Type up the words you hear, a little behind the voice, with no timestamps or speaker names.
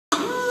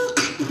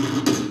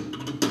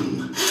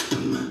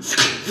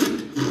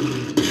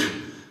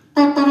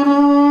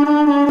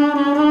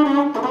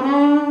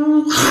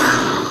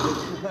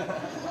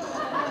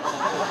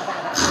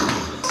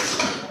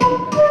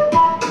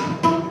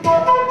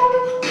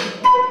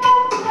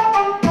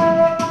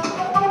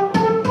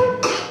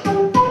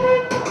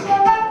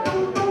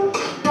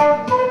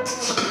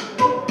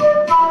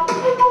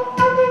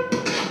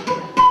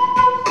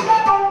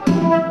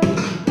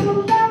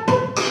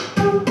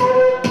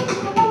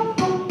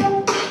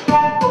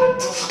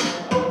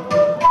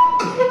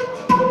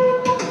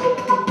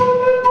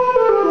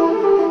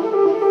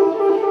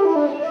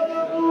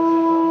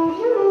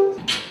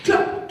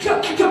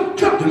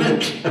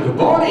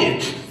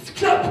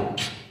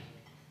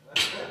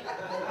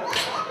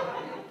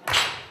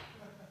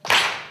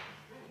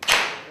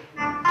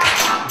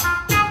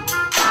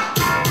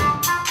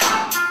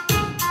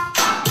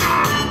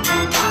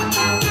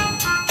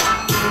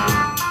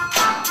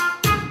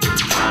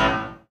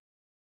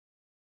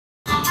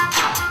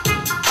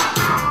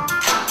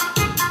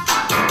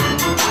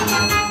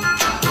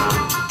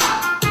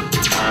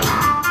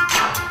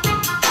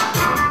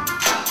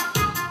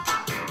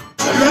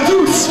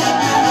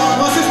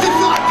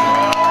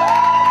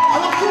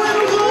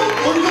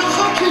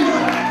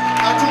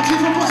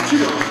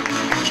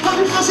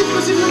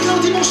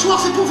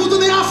C'est pour vous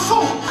donner un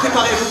fond.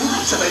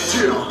 Préparez-vous, ça va être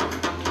dur.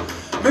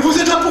 Mais vous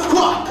êtes là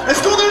pourquoi?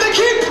 Est-ce qu'on est une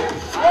équipe?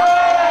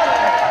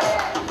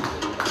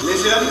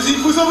 Laissez la musique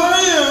vous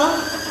envoler, hein?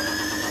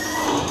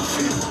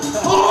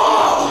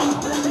 Oh!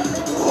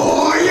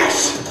 Oh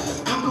yes!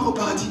 Pas encore au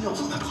paradis, mais on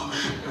s'en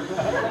approche.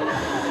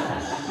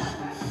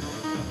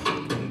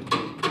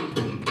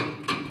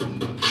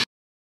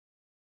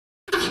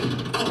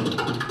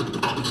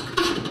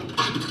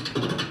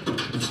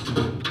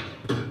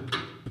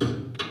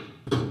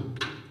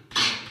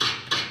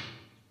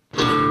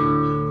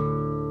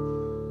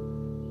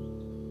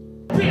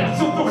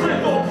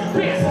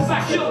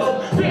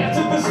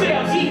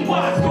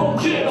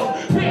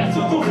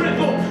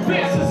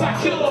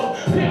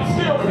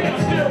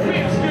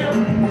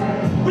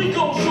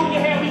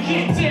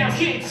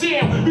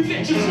 We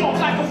get you drunk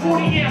like a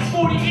 40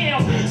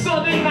 ounce.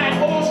 Sunday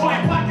night, all's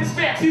right, pockets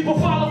fat. People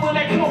following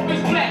like Corpus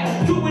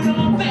Black, doing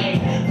our thing.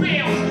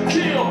 Bounce,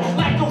 kill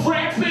like a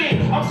rap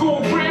band. I'm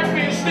going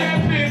rapping,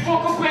 snapping,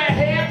 fuck a bad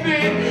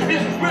habit.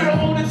 It's better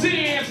on the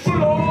dance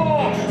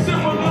floor.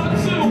 Similar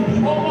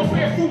to all my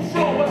bare food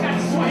floor. I got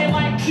you sweating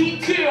like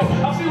Keith Kill.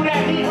 I feel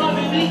that heat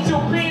underneath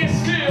your pants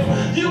still.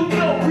 You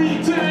know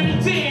we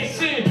dirty dance.